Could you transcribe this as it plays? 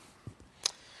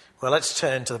Well, let's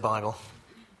turn to the Bible.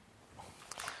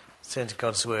 Let's turn to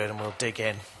God's Word and we'll dig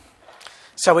in.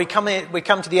 So we come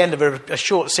to the end of a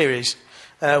short series.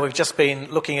 We've just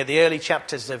been looking at the early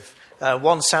chapters of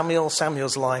 1 Samuel,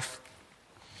 Samuel's life.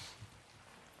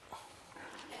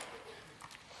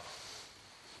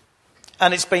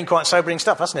 And it's been quite sobering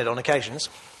stuff, hasn't it, on occasions?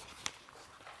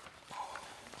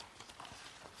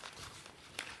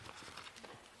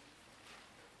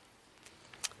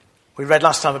 We read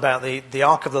last time about the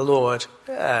Ark of the Lord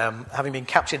having been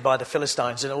captured by the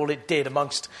Philistines and all it did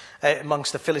amongst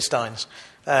the Philistines.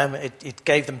 It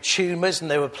gave them tumours and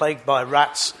they were plagued by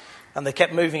rats, and they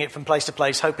kept moving it from place to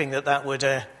place, hoping that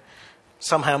would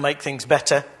somehow make things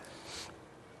better.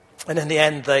 And in the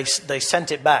end, they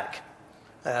sent it back.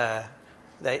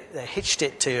 They hitched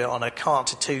it on a cart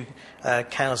to two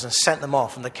cows and sent them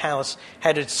off, and the cows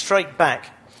headed straight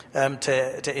back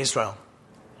to Israel.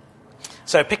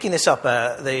 So picking this up,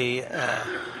 the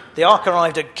ark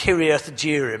arrived at Kiriath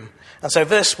Jearim. And so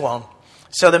verse 1,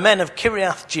 so the men of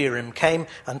Kiriath Jearim came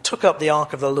and took up the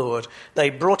ark of the Lord. They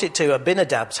brought it to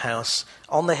Abinadab's house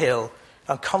on the hill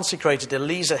and consecrated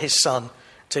Eleazar his son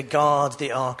to guard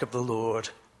the ark of the Lord.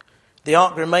 The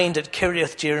ark remained at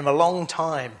Kiriath Jearim a long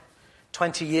time,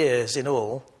 20 years in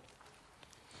all.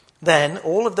 Then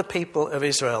all of the people of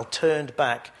Israel turned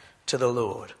back to the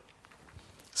Lord.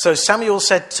 So Samuel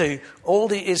said to all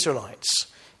the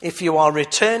Israelites, if you are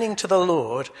returning to the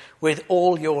Lord with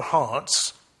all your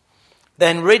hearts,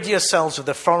 then rid yourselves of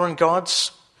the foreign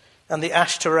gods and the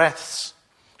Ashtoreths,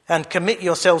 and commit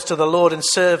yourselves to the Lord and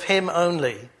serve him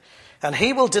only, and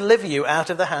he will deliver you out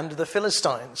of the hand of the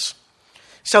Philistines.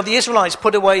 So the Israelites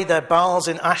put away their Baals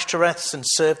and Ashtoreths and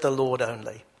served the Lord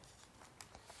only.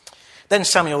 Then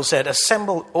Samuel said,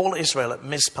 assemble all Israel at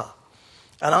Mizpah,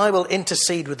 and I will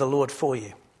intercede with the Lord for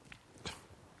you.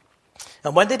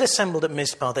 And when they'd assembled at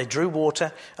Mizpah, they drew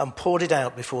water and poured it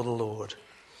out before the Lord.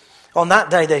 On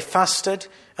that day they fasted,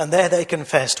 and there they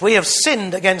confessed, we have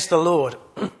sinned against the Lord.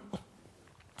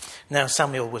 Now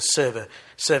Samuel was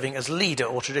serving as leader,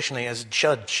 or traditionally as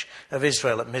judge of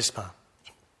Israel at Mizpah.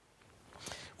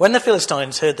 When the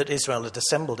Philistines heard that Israel had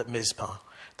assembled at Mizpah,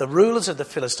 the rulers of the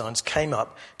Philistines came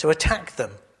up to attack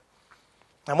them.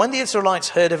 And when the Israelites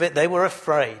heard of it, they were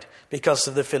afraid because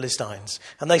of the Philistines.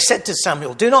 And they said to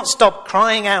Samuel, do not stop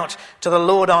crying out to the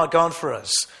Lord our God for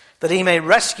us, that he may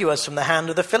rescue us from the hand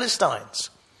of the Philistines.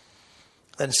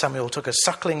 Then Samuel took a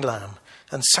suckling lamb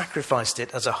and sacrificed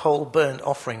it as a whole burnt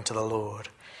offering to the Lord.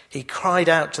 He cried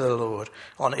out to the Lord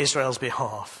on Israel's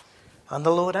behalf, and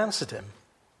the Lord answered him.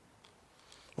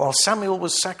 While Samuel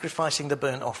was sacrificing the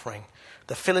burnt offering,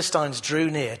 the Philistines drew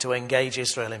near to engage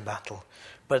Israel in battle.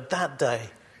 But that day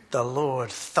the Lord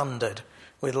thundered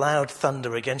with loud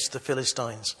thunder against the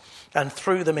Philistines and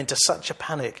threw them into such a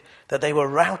panic that they were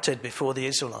routed before the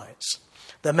Israelites.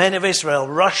 The men of Israel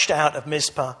rushed out of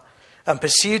Mizpah and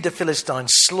pursued the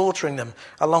Philistines, slaughtering them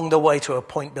along the way to a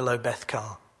point below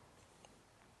Bethkar.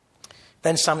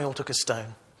 Then Samuel took a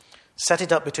stone, set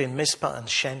it up between Mizpah and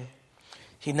Shen.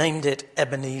 He named it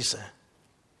Ebenezer,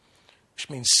 which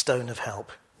means stone of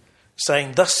help,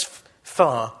 saying, thus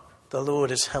far the Lord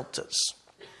has helped us.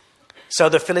 So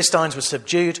the Philistines were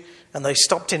subdued and they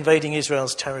stopped invading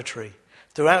Israel's territory.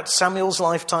 Throughout Samuel's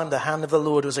lifetime, the hand of the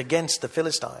Lord was against the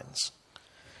Philistines.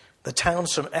 The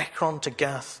towns from Ekron to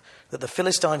Gath that the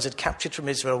Philistines had captured from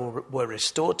Israel were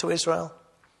restored to Israel.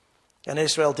 And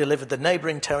Israel delivered the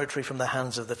neighbouring territory from the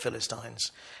hands of the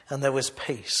Philistines. And there was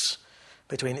peace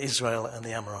between Israel and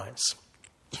the Amorites.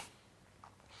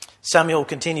 Samuel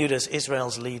continued as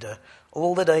Israel's leader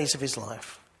all the days of his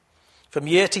life. From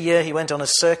year to year, he went on a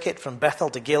circuit from Bethel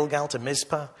to Gilgal to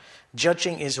Mizpah,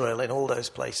 judging Israel in all those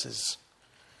places.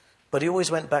 But he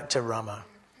always went back to Ramah,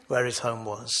 where his home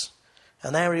was.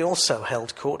 And there he also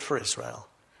held court for Israel.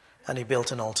 And he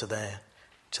built an altar there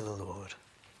to the Lord.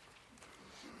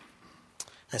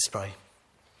 Let's pray.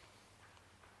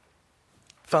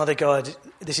 Father God,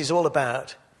 this is all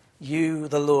about you,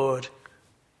 the Lord,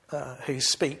 who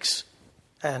speaks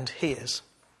and hears.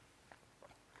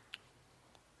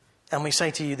 And we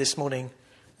say to you this morning,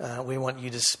 we want you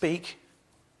to speak,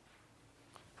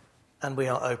 and we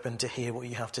are open to hear what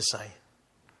you have to say.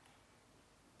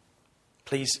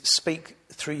 Please speak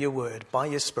through your word, by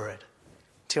your Spirit,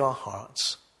 to our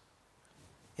hearts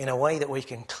in a way that we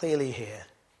can clearly hear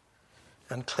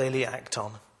and clearly act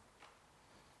on.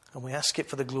 And we ask it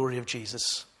for the glory of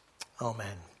Jesus.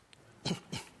 Amen.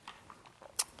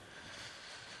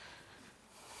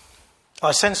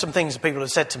 I sense some things that people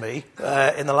have said to me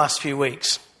in the last few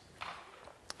weeks,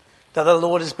 that the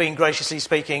Lord has been graciously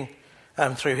speaking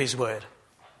through his word.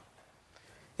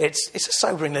 It's a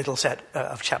sobering little set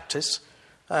of chapters.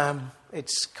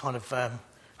 It's kind of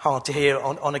hard to hear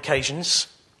on occasions.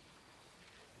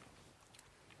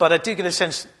 But I do get a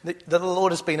sense that the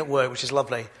Lord has been at work, which is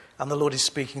lovely, and the Lord is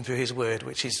speaking through his word,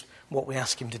 which is what we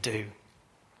ask him to do.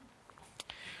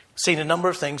 Seen a number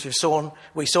of things. We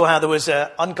saw how there was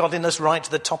ungodliness right to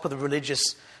the top of the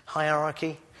religious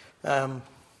hierarchy.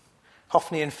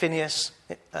 Hophni and Phinehas,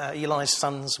 Eli's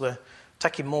sons, were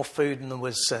taking more food than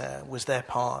was their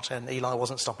part, and Eli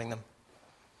wasn't stopping them.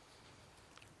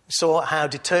 We saw how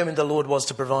determined the Lord was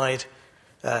to provide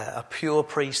a pure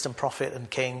priest and prophet and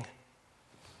king.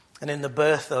 And in the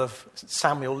birth of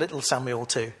Samuel, little Samuel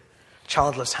to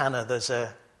childless Hannah, there's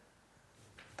a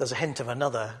hint of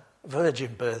another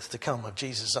virgin birth to come of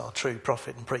Jesus, our true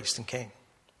prophet and priest and king.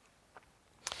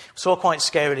 We saw quite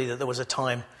scarily that there was a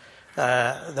time,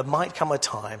 there might come a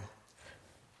time,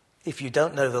 if you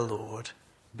don't know the Lord,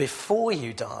 before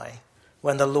you die,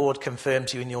 when the Lord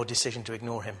confirms you in your decision to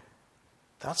ignore him.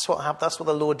 That's what happened. That's what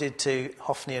the Lord did to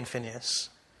Hophni and Phinehas.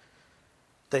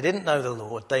 They didn't know the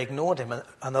Lord. They ignored him,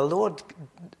 and the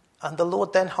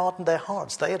Lord then hardened their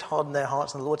hearts. They had hardened their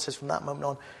hearts, and the Lord says, from that moment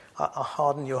on, I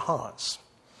harden your hearts.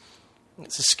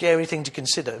 It's a scary thing to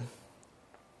consider.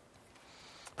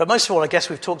 But most of all, I guess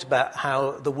we've talked about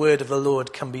how the word of the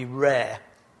Lord can be rare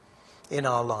in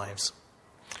our lives.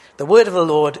 The word of the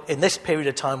Lord in this period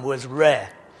of time was rare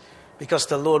because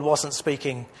the Lord wasn't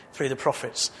speaking through the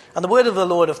prophets. And the word of the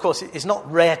Lord, of course, is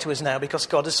not rare to us now because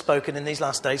God has spoken in these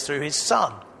last days through his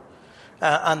Son.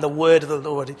 And the word of the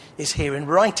Lord is here in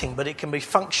writing, but it can be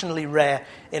functionally rare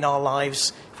in our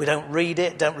lives if we don't read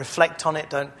it, don't reflect on it,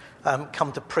 don't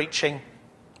come to preaching,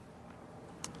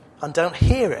 and don't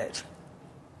hear it.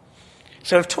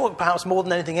 So we've talked perhaps more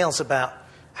than anything else about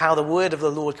how the word of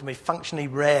the Lord can be functionally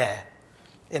rare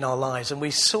in our lives. And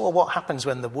we saw what happens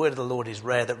when the word of the Lord is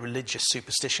rare, that religious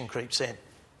superstition creeps in.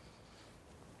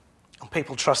 And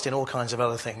people trust in all kinds of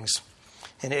other things.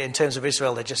 In terms of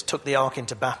Israel, they just took the ark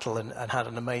into battle and had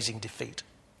an amazing defeat.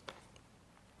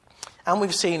 And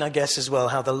we've seen, I guess, as well,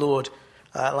 how the Lord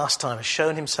last time has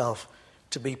shown himself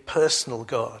to be personal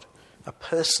God, a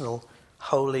personal,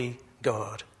 holy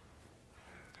God.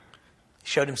 He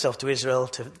showed himself to Israel,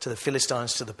 to the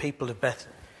Philistines, to the people of Beth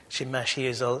Shemesh.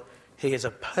 He is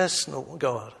a personal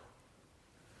God.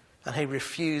 And he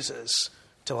refuses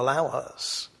to allow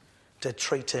us to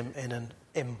treat him in an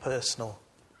impersonal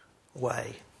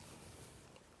way.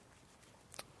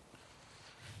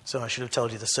 So I should have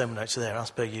told you the sermon notes are there,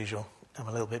 as per usual. I'm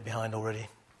a little bit behind already.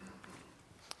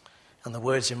 And the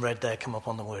words in red there come up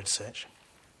on the word search.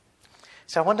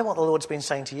 So I wonder what the Lord's been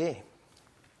saying to you. I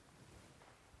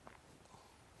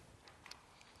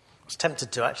was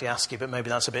tempted to actually ask you, but maybe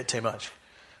that's a bit too much.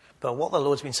 But what the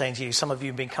Lord's been saying to you, some of you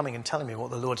have been coming and telling me what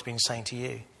the Lord's been saying to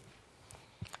you.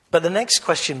 But the next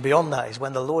question beyond that is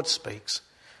when the Lord speaks,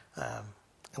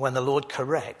 when the Lord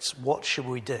corrects, what should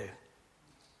we do?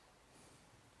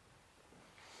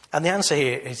 And the answer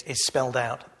here is spelled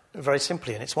out very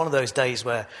simply. And it's one of those days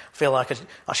where I feel like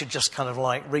I should just kind of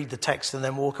like read the text and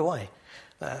then walk away.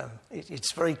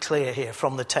 It's very clear here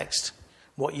from the text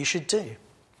what you should do.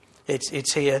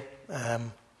 It's here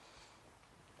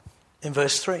in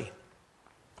verse 3.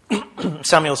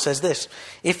 Samuel says this: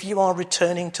 if you are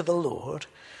returning to the Lord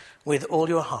with all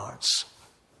your hearts,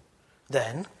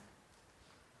 then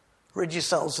rid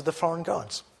yourselves of the foreign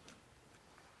gods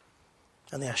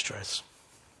and the Ashtoreths.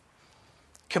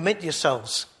 Commit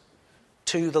yourselves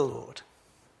to the Lord.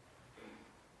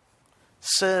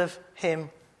 Serve him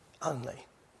only.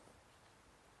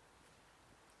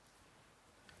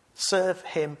 Serve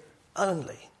him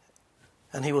only,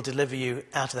 and he will deliver you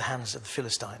out of the hands of the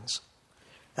Philistines.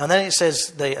 And then it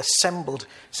says they assembled.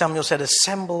 Samuel said,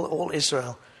 assemble all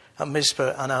Israel at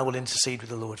Mizpah, and I will intercede with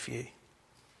the Lord for you.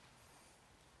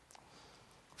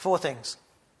 4 things.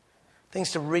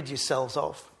 Things to rid yourselves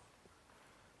of.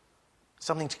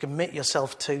 Something to commit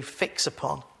yourself to, fix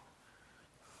upon.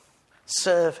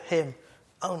 Serve him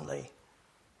only.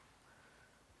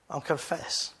 And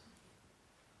confess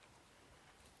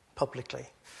publicly.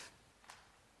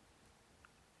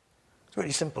 It's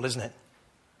really simple, isn't it?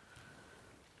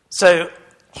 So,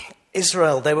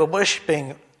 Israel, they were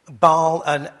worshipping Baal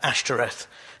and Ashtoreth.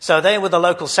 So they were the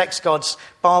local sex gods.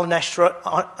 Baal and Ashtoreth,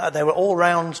 they were all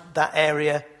around that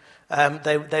area.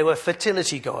 They were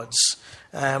fertility gods.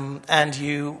 And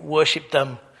you worshipped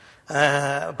them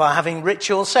by having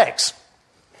ritual sex.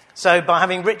 So by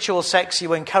having ritual sex,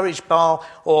 you encourage Baal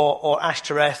or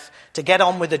Ashtoreth to get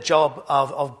on with the job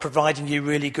of providing you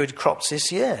really good crops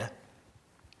this year.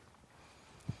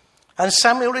 And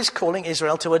Samuel is calling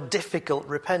Israel to a difficult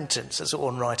repentance, as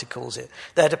one writer calls it.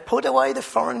 They're to put away the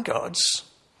foreign gods.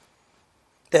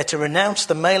 They're to renounce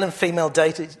the male and female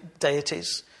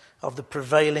deities of the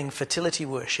prevailing fertility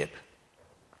worship.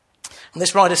 And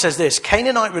this writer says this: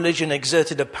 Canaanite religion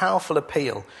exerted a powerful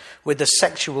appeal with the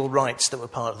sexual rites that were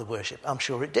part of the worship. I'm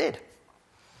sure it did.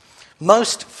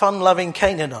 Most fun-loving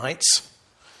Canaanites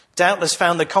doubtless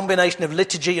found the combination of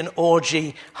liturgy and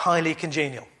orgy highly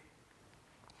congenial.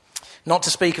 Not to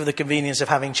speak of the convenience of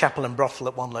having chapel and brothel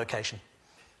at one location.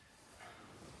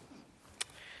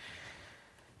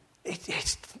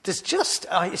 It's just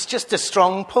a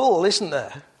strong pull, isn't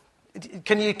there?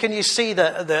 Can you see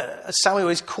that Samuel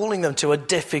is calling them to a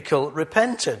difficult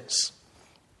repentance?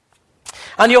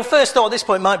 And your first thought at this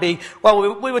point might be,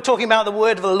 well, we were talking about the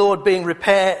word of the Lord being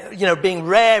being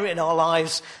rare in our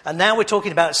lives, and now we're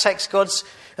talking about sex gods.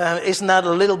 Isn't that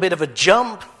a little bit of a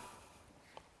jump?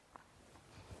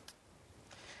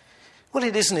 Well,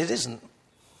 it isn't.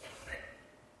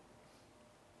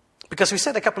 Because we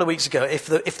said a couple of weeks ago,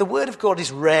 if the word of God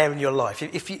is rare in your life,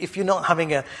 if you're not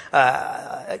having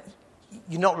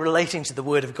you're not relating to the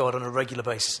word of God on a regular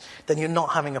basis, then you're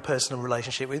not having a personal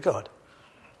relationship with God.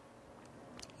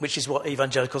 Which is what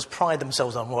evangelicals pride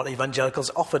themselves on, what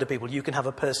evangelicals offer to people. You can have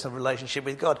a personal relationship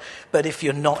with God. But if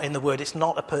you're not in the word, it's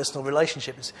not a personal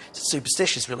relationship. It's a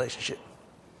superstitious relationship.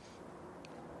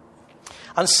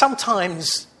 And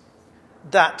sometimes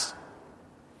that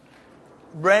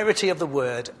rarity of the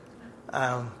word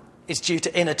is due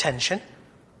to inattention.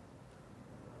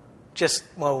 I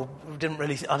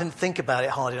didn't think about it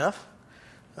hard enough.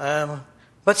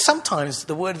 But sometimes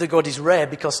the word of the God is rare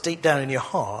because deep down in your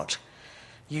heart,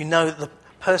 you know that the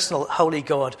personal holy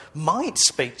God might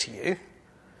speak to you,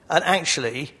 and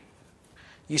actually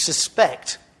you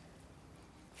suspect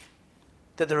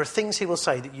that there are things he will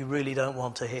say that you really don't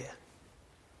want to hear.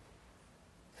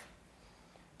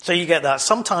 So you get that.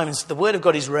 Sometimes the word of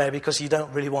God is rare because you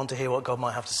don't really want to hear what God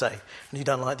might have to say, and you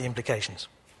don't like the implications.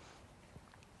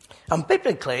 And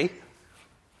biblically,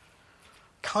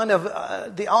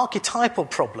 the archetypal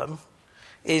problem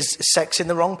is sex in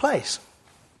the wrong place.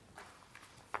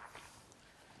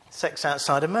 Sex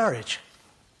outside of marriage.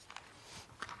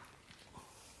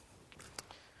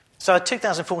 So a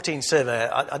 2014 survey,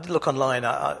 I did look online,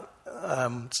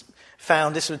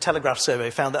 found, this was a Telegraph survey,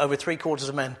 found that over 3/4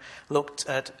 of men looked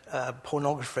at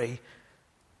pornography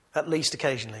at least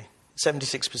occasionally,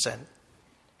 76%,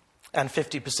 and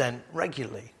 50%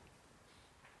 regularly.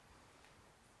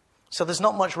 So there's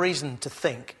not much reason to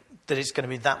think that it's going to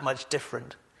be that much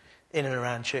different in and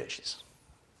around churches.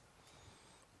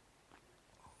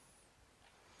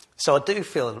 So I do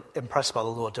feel impressed by the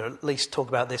Lord to at least talk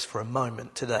about this for a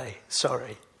moment today.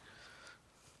 Sorry.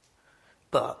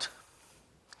 But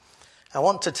I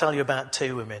want to tell you about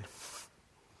two women.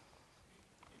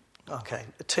 Okay,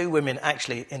 two women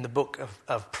actually in the book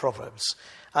of Proverbs.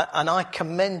 And I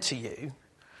commend to you,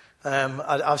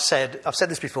 I've said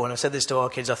this before and I've said this to our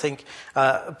kids, I think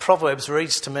Proverbs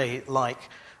reads to me like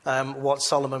what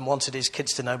Solomon wanted his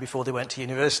kids to know before they went to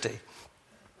university.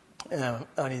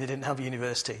 Only they didn't have a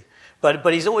university.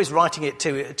 But he's always writing it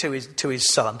to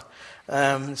his son.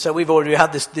 So we've already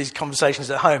had these conversations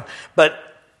at home. But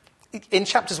in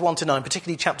chapters 1 to 9,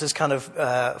 particularly chapters kind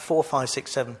of 4, 5,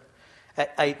 6, 7,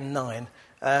 8 and 9,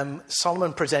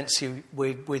 Solomon presents you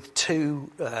with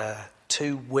two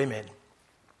women.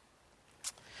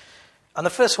 And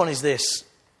the first one is this,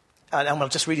 and I'll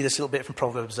just read you this little bit from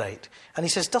Proverbs 8. And he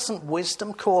says, "Doesn't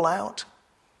wisdom call out?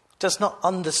 Does not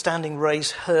understanding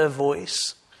raise her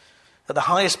voice? At the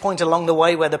highest point along the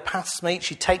way where the paths meet,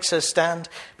 she takes her stand.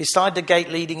 Beside the gate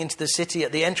leading into the city,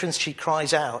 at the entrance she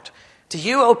cries out, 'To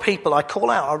you, O people, I call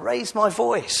out, I raise my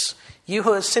voice. You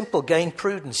who are simple, gain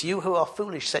prudence. You who are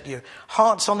foolish, set your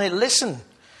hearts on it. Listen,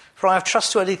 for I have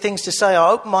trustworthy things to say. I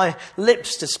open my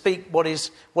lips to speak what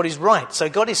is right.'" So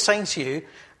God is saying to you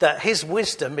that his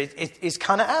wisdom is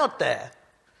kind of out there.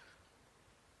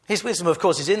 His wisdom, of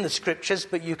course, is in the scriptures,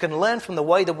 but you can learn from the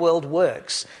way the world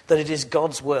works that it is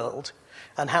God's world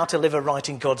and how to live aright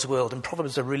in God's world. And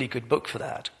Proverbs is a really good book for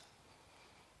that.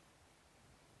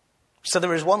 So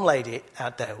there is one lady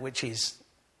out there which is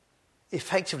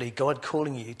effectively God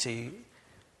calling you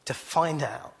to find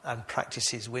out and practice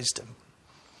his wisdom.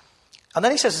 And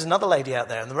then he says there's another lady out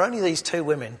there, and there are only these two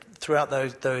women throughout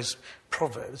those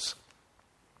Proverbs.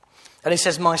 And he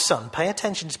says, "My son, pay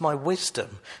attention to my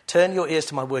wisdom. Turn your ears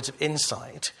to my words of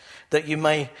insight, that you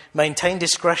may maintain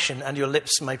discretion and your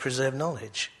lips may preserve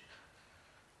knowledge."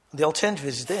 The alternative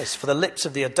is this: "For the lips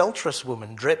of the adulterous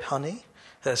woman drip honey.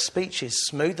 Her speech is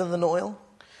smoother than oil,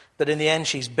 but in the end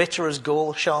she's bitter as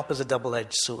gall, sharp as a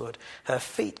double-edged sword. Her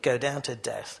feet go down to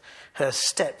death. Her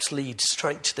steps lead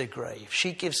straight to the grave.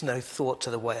 She gives no thought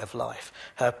to the way of life.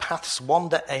 Her paths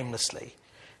wander aimlessly.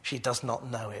 she does not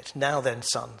know it. Now then,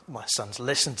 my sons,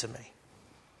 listen to me.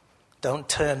 Don't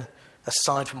turn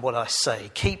aside from what I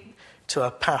say. Keep to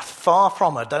a path far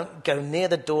from her. Don't go near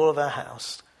the door of her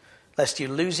house, lest you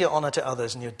lose your honour to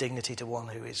others and your dignity to one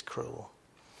who is cruel.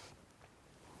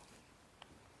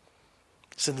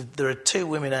 So there are two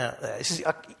women out there.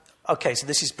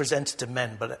 This is presented to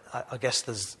men, but I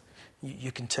guess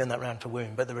you can turn that around for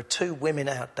women. But there are two women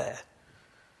out there.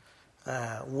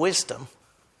 Wisdom.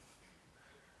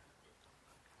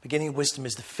 Beginning of wisdom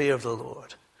is the fear of the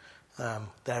Lord.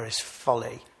 There is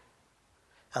folly.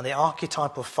 And the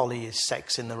archetypal folly is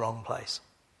sex in the wrong place.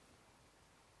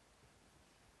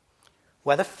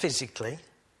 Whether physically,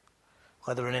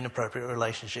 whether an inappropriate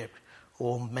relationship,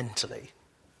 or mentally.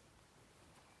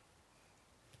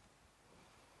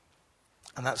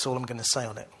 And that's all I'm going to say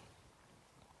on it.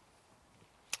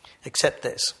 Except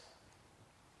this.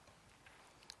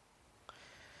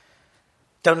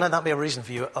 Don't let that be a reason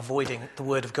for you avoiding the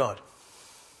Word of God.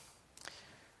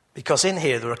 Because in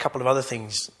here there are a couple of other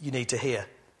things you need to hear.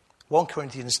 1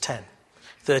 Corinthians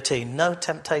 10:13. No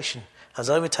temptation has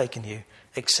overtaken you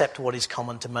except what is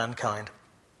common to mankind.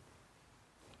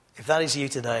 If that is you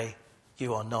today,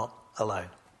 you are not alone.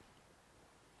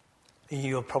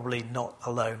 You are probably not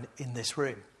alone in this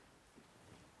room.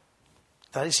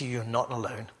 If that is you, you're not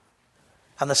alone.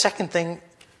 And the second thing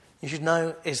you should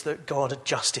know is that God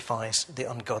justifies the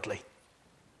ungodly.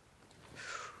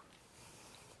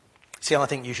 See, I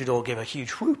think you should all give a huge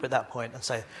whoop at that point and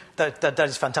say, that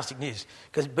is fantastic news.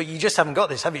 But you just haven't got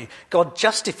this, have you? God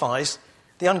justifies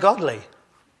the ungodly.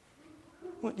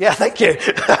 Yeah, thank you.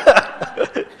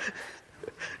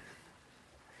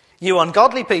 You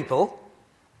ungodly people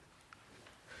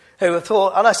who have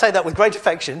thought, and I say that with great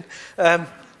affection, and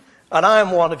I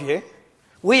am one of you,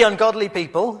 we ungodly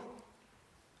people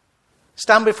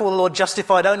stand before the Lord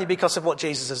justified only because of what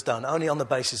Jesus has done, only on the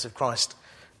basis of Christ's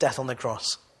death on the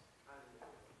cross.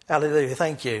 Hallelujah,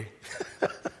 thank you.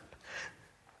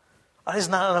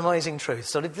 Isn't that an amazing truth?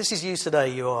 So if this is you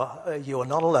today, you are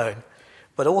not alone,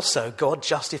 but also God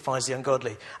justifies the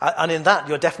ungodly. And in that,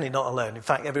 you're definitely not alone. In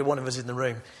fact, every one of us in the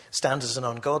room stands as an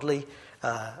ungodly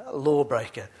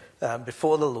lawbreaker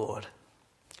before the Lord.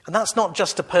 And that's not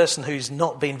just a person who's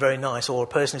not been very nice or a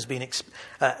person who's been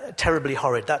terribly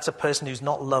horrid. That's a person who's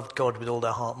not loved God with all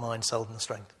their heart, mind, soul and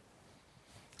strength.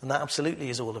 And that absolutely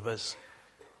is all of us.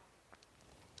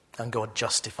 And God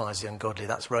justifies the ungodly.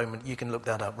 That's Romans. You can look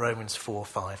that up. Romans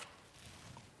 4:5.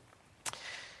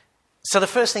 So the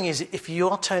first thing is, if you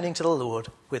are turning to the Lord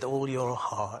with all your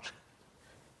heart,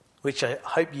 which I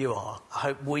hope you are, I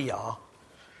hope we are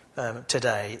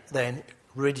today, then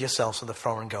rid yourselves of the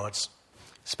foreign gods,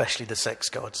 especially the sex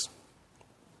gods.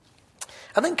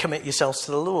 And then commit yourselves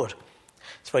to the Lord.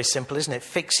 It's very simple, isn't it?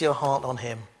 Fix your heart on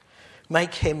him.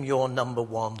 Make him your number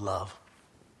one love.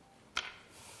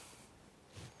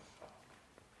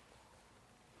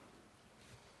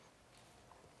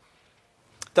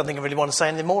 Don't think I really want to say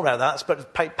anything more about that. It's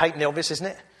patently obvious, isn't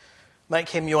it? Make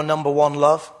him your number one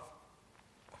love.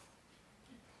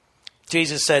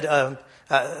 Jesus said,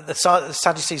 the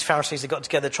Sadducees, Pharisees, they got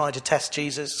together trying to test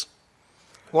Jesus.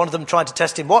 One of them tried to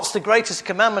test him. What's the greatest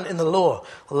commandment in the law?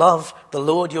 Love the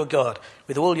Lord your God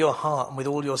with all your heart and with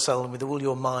all your soul and with all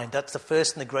your mind. That's the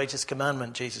first and the greatest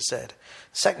commandment, Jesus said.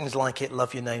 Second is like it,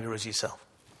 love your neighbour as yourself.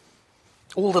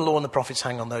 All the law and the prophets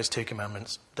hang on those two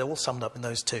commandments. They're all summed up in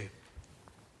those two.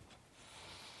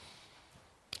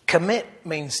 Commit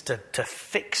means to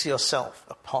fix yourself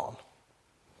upon.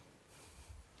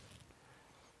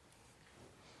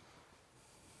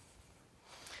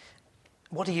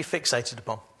 What are you fixated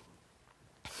upon?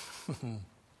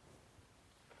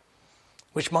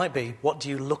 Which might be, what do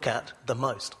you look at the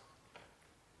most?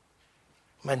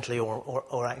 Mentally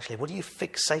or actually. What are you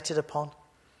fixated upon?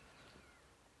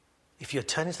 If you're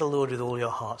turning to the Lord with all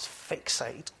your hearts,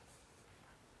 fixate.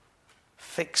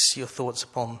 Fix your thoughts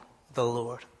upon the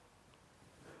Lord.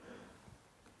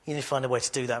 You need to find a way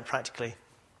to do that practically.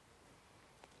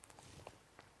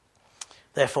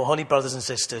 Therefore, holy brothers and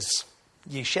sisters,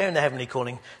 you share in the heavenly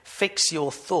calling, fix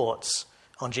your thoughts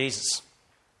on Jesus,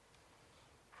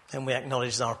 whom we acknowledge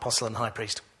as our apostle and high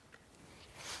priest.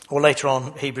 Or later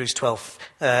on, Hebrews 12,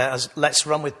 let's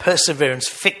run with perseverance,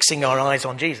 fixing our eyes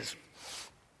on Jesus.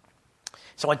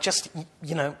 So I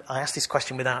asked this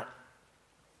question without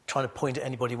trying to point at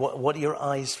anybody. What are your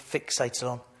eyes fixated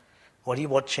on? What are you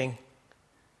watching?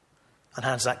 And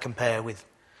how does that compare with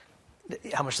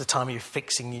how much of the time are you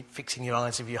fixing your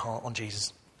eyes of your heart on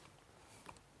Jesus?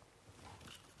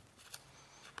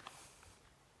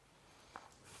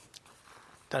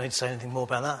 Don't need to say anything more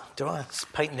about that, do I? It's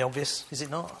patently obvious, is it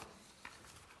not?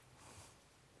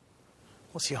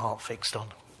 What's your heart fixed on?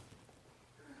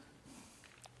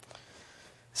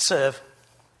 Serve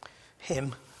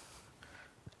him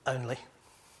only.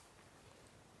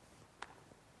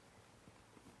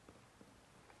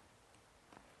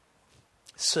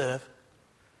 Serve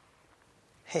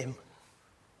him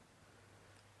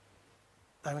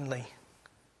only.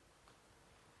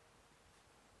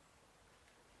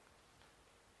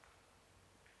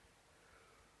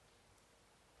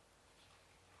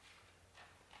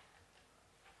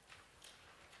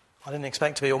 I didn't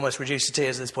expect to be almost reduced to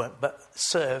tears at this point, but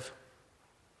serve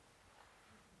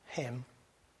him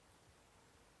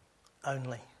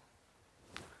only.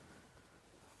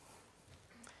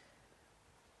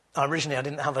 Originally, I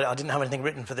didn't have anything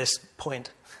written for this point,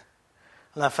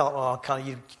 and I felt, well,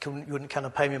 you wouldn't kind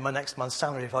of pay me my next month's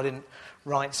salary if I didn't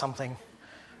write something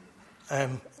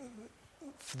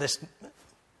for this.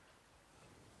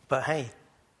 But hey,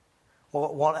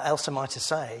 what else am I to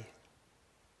say?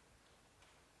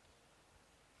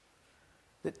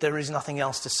 There is nothing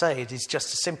else to say. It is just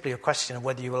simply a question of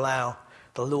whether you allow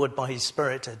the Lord by his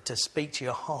Spirit to speak to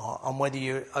your heart and whether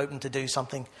you're open to do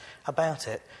something about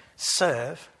it.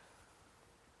 Serve.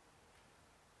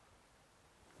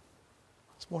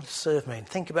 What does serve mean?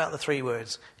 Think about the three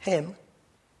words. Him,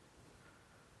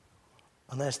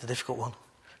 and there's the difficult one,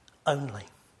 only.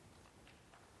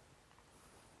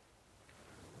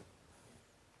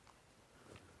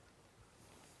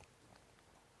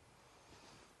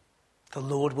 The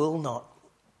Lord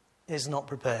is not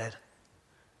prepared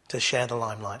to share the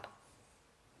limelight.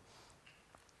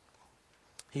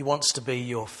 He wants to be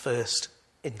your first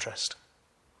interest.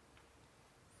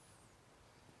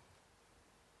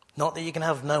 Not that you can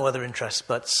have no other interest,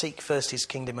 but seek first his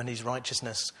kingdom and his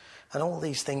righteousness, and all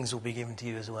these things will be given to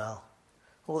you as well.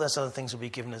 All those other things will be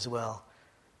given as well.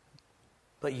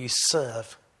 But you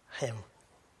serve him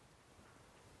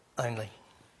only.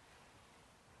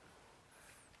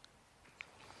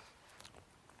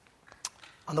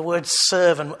 And the words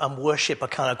serve and worship are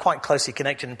kind of quite closely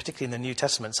connected, and particularly in the New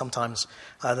Testament, sometimes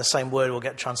the same word will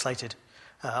get translated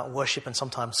worship and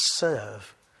sometimes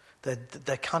serve.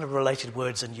 They're kind of related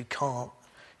words, and you can't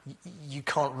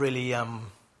really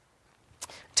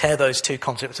tear those two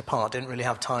concepts apart. Didn't really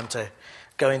have time to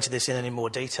go into this in any more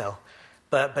detail.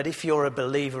 But if you're a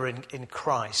believer in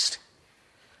Christ,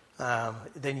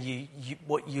 then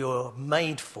what you're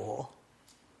made for,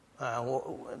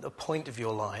 the point of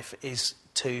your life is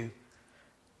to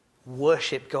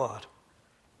worship God.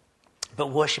 But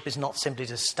worship is not simply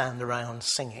to stand around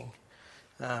singing.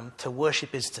 To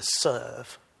worship is to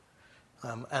serve.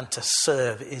 And to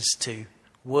serve is to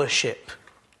worship.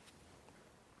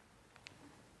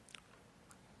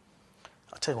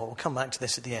 I'll tell you what, we'll come back to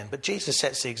this at the end. But Jesus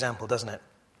sets the example, doesn't it?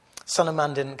 Son of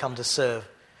Man didn't come to serve,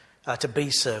 to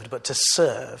be served, but to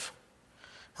serve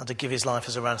and to give his life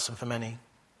as a ransom for many.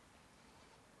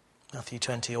 Matthew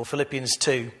 20 or Philippians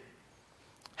 2.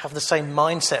 Have the same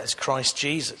mindset as Christ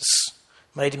Jesus.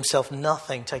 Made himself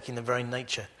nothing, taking the very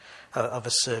nature of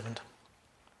a servant.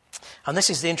 And this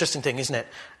is the interesting thing, isn't it?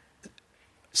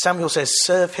 Samuel says,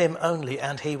 serve him only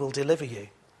and he will deliver you.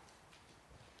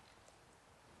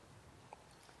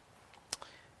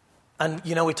 And,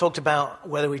 we talked about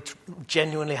whether we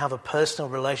genuinely have a personal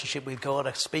relationship with God,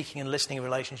 a speaking and listening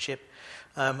relationship.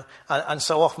 And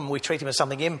so often we treat him as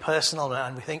something impersonal,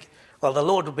 and we think, well, the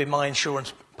Lord will be my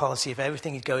insurance policy if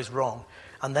everything goes wrong.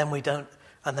 And then we don't,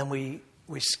 and then we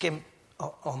skim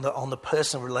on the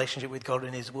personal relationship with God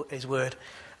in his word.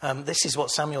 This is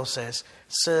what Samuel says: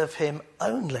 serve him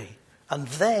only, and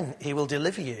then he will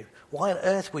deliver you. Why on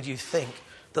earth would you think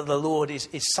that the Lord is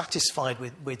satisfied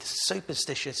with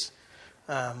superstitious,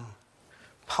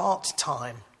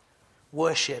 part-time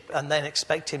worship and then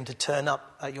expect him to turn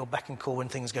up at your beck and call when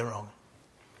things go wrong?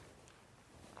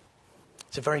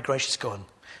 It's a very gracious God,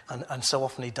 and so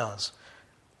often he does.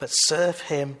 But serve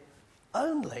him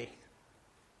only,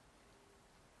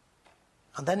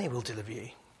 and then he will deliver you.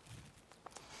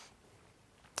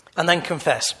 And then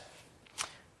confess.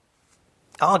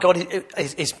 Our God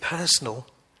is personal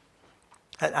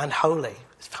and holy.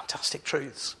 It's fantastic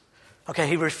truths. Okay,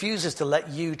 he refuses to let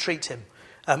you treat him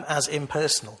as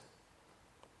impersonal.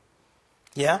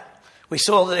 Yeah? We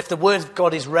saw that if the word of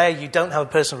God is rare, you don't have a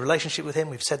personal relationship with him.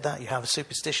 We've said that. You have a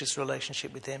superstitious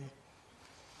relationship with him.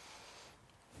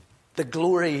 The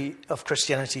glory of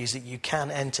Christianity is that you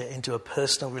can enter into a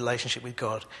personal relationship with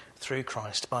God through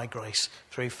Christ, by grace,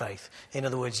 through faith. In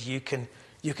other words, you can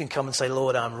come and say,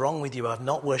 Lord, I'm wrong with you. I've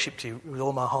not worshipped you with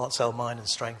all my heart, soul, mind and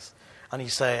strength. And you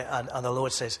say, and the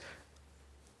Lord says,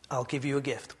 I'll give you a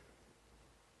gift,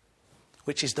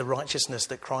 which is the righteousness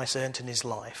that Christ earned in his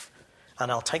life.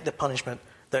 And I'll take the punishment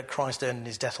that Christ earned in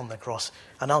his death on the cross,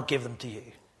 and I'll give them to you.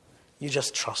 You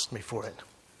just trust me for it.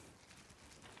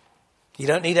 You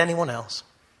don't need anyone else.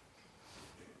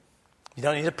 You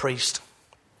don't need a priest.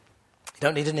 You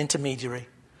don't need an intermediary.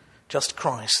 Just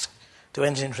Christ to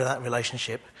enter into that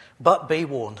relationship. But be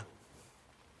warned.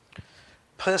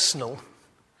 Personal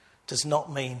does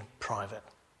not mean private.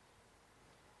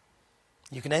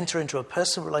 You can enter into a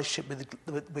personal relationship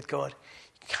with God.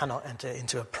 You cannot enter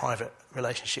into a private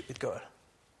relationship with God.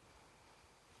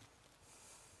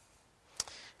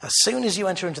 As soon as you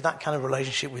enter into that kind of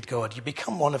relationship with God, you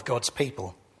become one of God's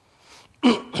people.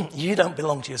 You don't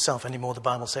belong to yourself anymore, the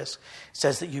Bible says. It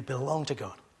says that you belong to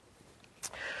God.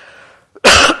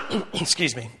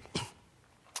 Excuse me.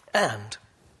 And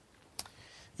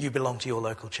you belong to your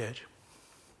local church.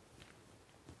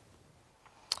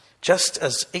 Just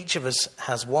as each of us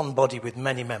has one body with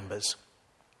many members,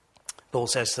 Paul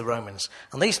says to the Romans,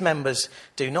 and these members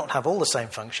do not have all the same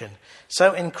function,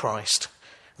 so in Christ,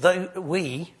 though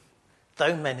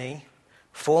many,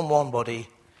 form one body,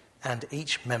 and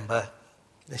each member,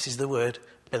 this is the word,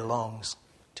 belongs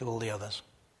to all the others.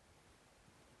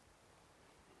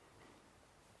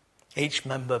 Each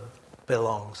member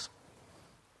belongs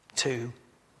to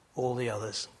all the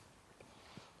others.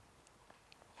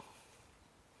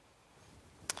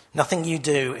 Nothing you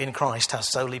do in Christ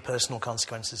has solely personal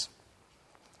consequences.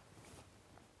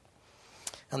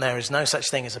 And there is no such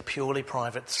thing as a purely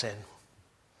private sin.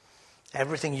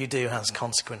 Everything you do has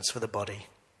consequence for the body.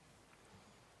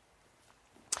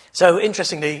 So,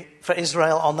 interestingly, for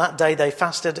Israel, on that day they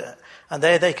fasted, and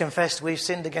there they confessed, we've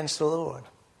sinned against the Lord.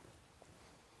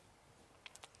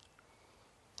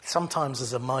 Sometimes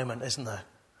there's a moment, isn't there,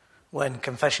 when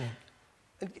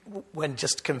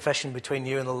just confession between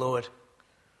you and the Lord,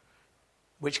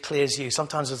 which clears you.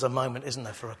 Sometimes there's a moment, isn't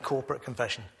there, for a corporate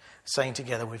confession, saying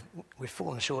together, we've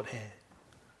fallen short here,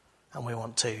 and we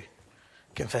want to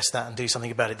confess that and do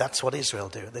something about it. That's what Israel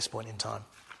do at this point in time.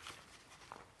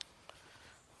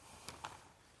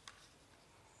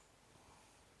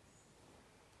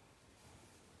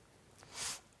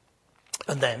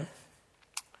 And then,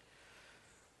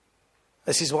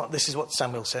 this is what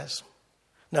Samuel says.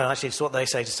 No, actually, it's what they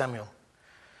say to Samuel.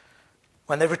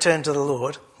 When they return to the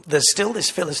Lord, there's still this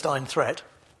Philistine threat.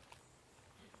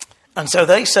 And so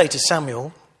they say to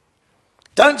Samuel,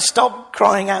 don't stop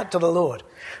crying out to the Lord.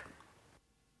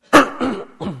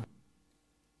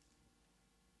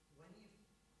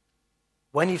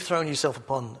 When you've thrown yourself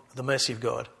upon the mercy of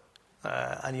God,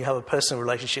 and you have a personal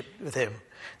relationship with him,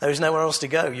 there is nowhere else to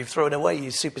go. You've thrown away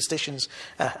your superstitions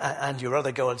and your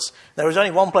other gods. There is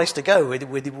only one place to go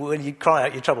when you cry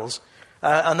out your troubles,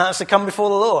 and that's to come before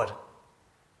the Lord.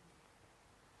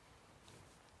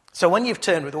 So when you've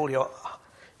turned with all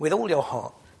your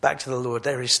heart back to the Lord,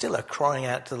 there is still a crying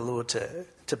out to the Lord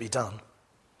to be done.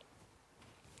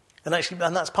 And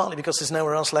that's partly because there's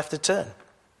nowhere else left to turn.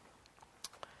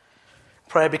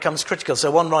 Prayer becomes critical. So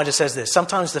one writer says this: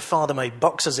 sometimes the Father may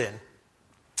box us in,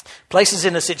 place us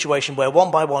in a situation where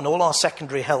one by one all our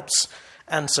secondary helps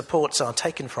and supports are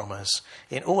taken from us,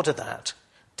 in order that,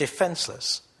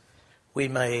 defenceless, we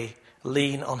may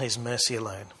lean on his mercy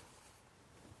alone.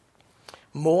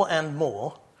 More and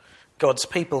more, God's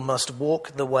people must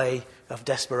walk the way of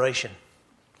desperation,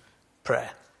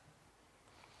 prayer.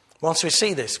 Once we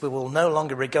see this, we will no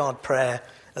longer regard prayer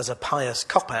as a pious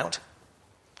cop-out,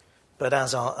 but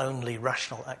as our only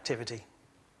rational activity.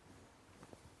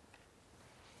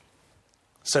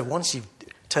 So once you've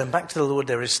turned back to the Lord,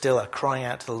 there is still a crying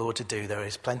out to the Lord to do. There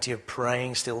is plenty of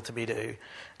praying still to be doing.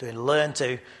 Learn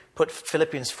to put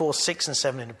Philippians 4, 6 and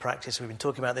 7 into practice. We've been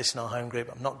talking about this in our home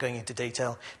group. I'm not going into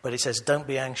detail, but it says don't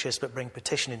be anxious, but bring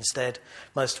petition instead.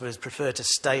 Most of us prefer to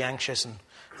stay anxious, and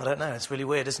I don't know, it's really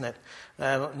weird, isn't it?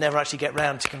 Never actually get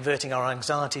round to converting our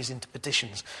anxieties into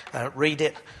petitions. Read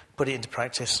it, put it into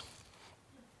practice.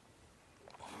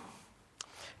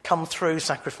 Come through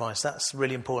sacrifice. That's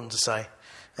really important to say.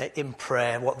 In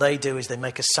prayer, what they do is they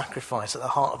make a sacrifice. At the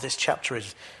heart of this chapter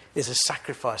is a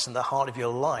sacrifice, and the heart of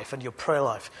your life and your prayer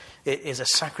life is a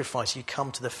sacrifice. You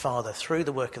come to the Father through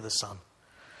the work of the Son,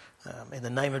 in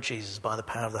the name of Jesus, by the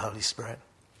power of the Holy Spirit.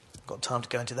 I've got time to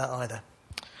go into that either.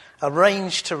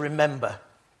 Arrange to remember.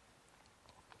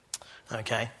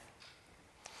 Okay.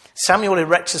 Samuel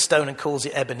erects a stone and calls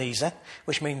it Ebenezer,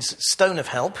 which means stone of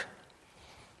help.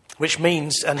 Which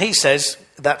means, and he says,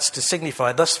 that's to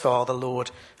signify, thus far the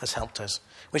Lord has helped us.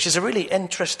 Which is a really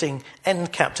interesting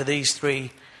end cap to these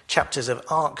 3 chapters of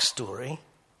Ark story.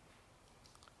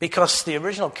 Because the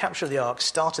original capture of the Ark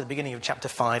started at the beginning of chapter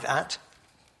 5 at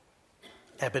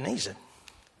Ebenezer.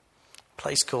 A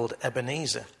place called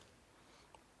Ebenezer.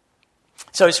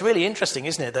 So it's really interesting,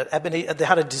 isn't it, that they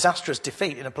had a disastrous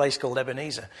defeat in a place called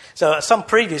Ebenezer. So at some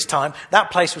previous time,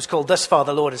 that place was called Thus Far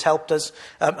the Lord Has Helped Us,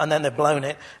 and then they've blown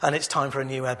it, and it's time for a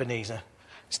new Ebenezer.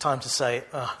 It's time to say,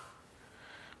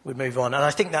 we move on. And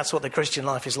I think that's what the Christian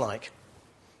life is like.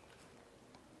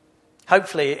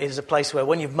 Hopefully it is a place where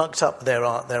when you've mucked up, there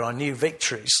are new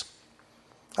victories.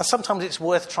 And sometimes it's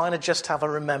worth trying to just have a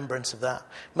remembrance of that.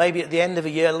 Maybe at the end of a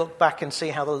year, look back and see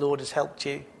how the Lord has helped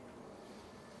you.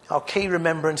 Our key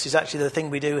remembrance is actually the thing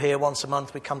we do here once a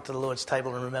month. We come to the Lord's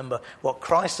table and remember what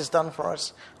Christ has done for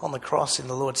us on the cross in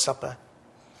the Lord's Supper.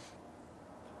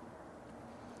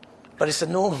 But it's a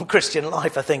normal Christian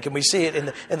life, I think, and we see it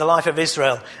in the life of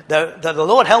Israel. The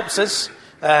Lord helps us,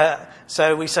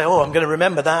 so we say, I'm going to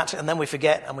remember that, and then we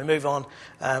forget and we move on,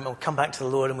 and we'll come back to the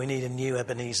Lord and we need a new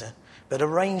Ebenezer. But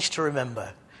arrange to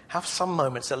remember. Have some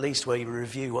moments at least where you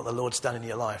review what the Lord's done in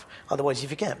your life. Otherwise you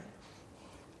forget.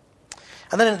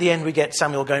 And then at the end we get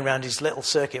Samuel going around his little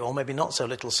circuit, or maybe not so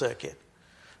little circuit.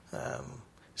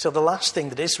 So the last thing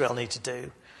that Israel needs to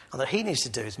do, and that he needs to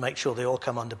do, is make sure they all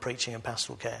come under preaching and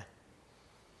pastoral care.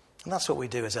 And that's what we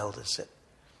do as elders.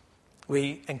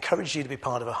 We encourage you to be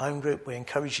part of a home group. We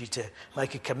encourage you to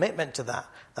make a commitment to that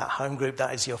home group.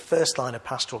 That is your first line of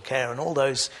pastoral care. And all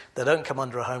those that don't come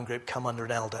under a home group come under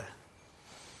an elder.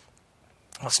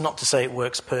 That's not to say it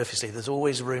works perfectly. There's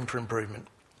always room for improvement.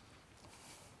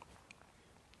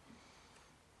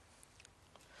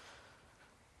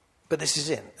 But this is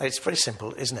it. It's very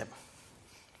simple, isn't it?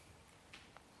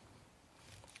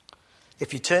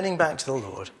 If you're turning back to the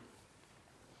Lord,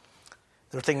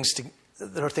 there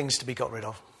are things to be got rid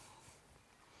of.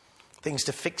 Things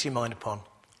to fix your mind upon.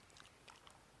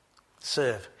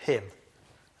 Serve him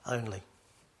only.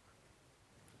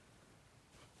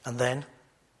 And then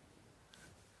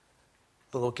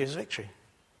the Lord gives victory.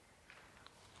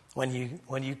 When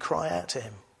you cry out to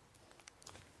him.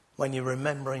 When you're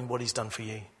remembering what he's done for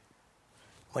you.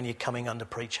 When you're coming under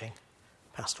preaching,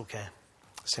 pastoral care.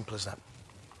 Simple as that.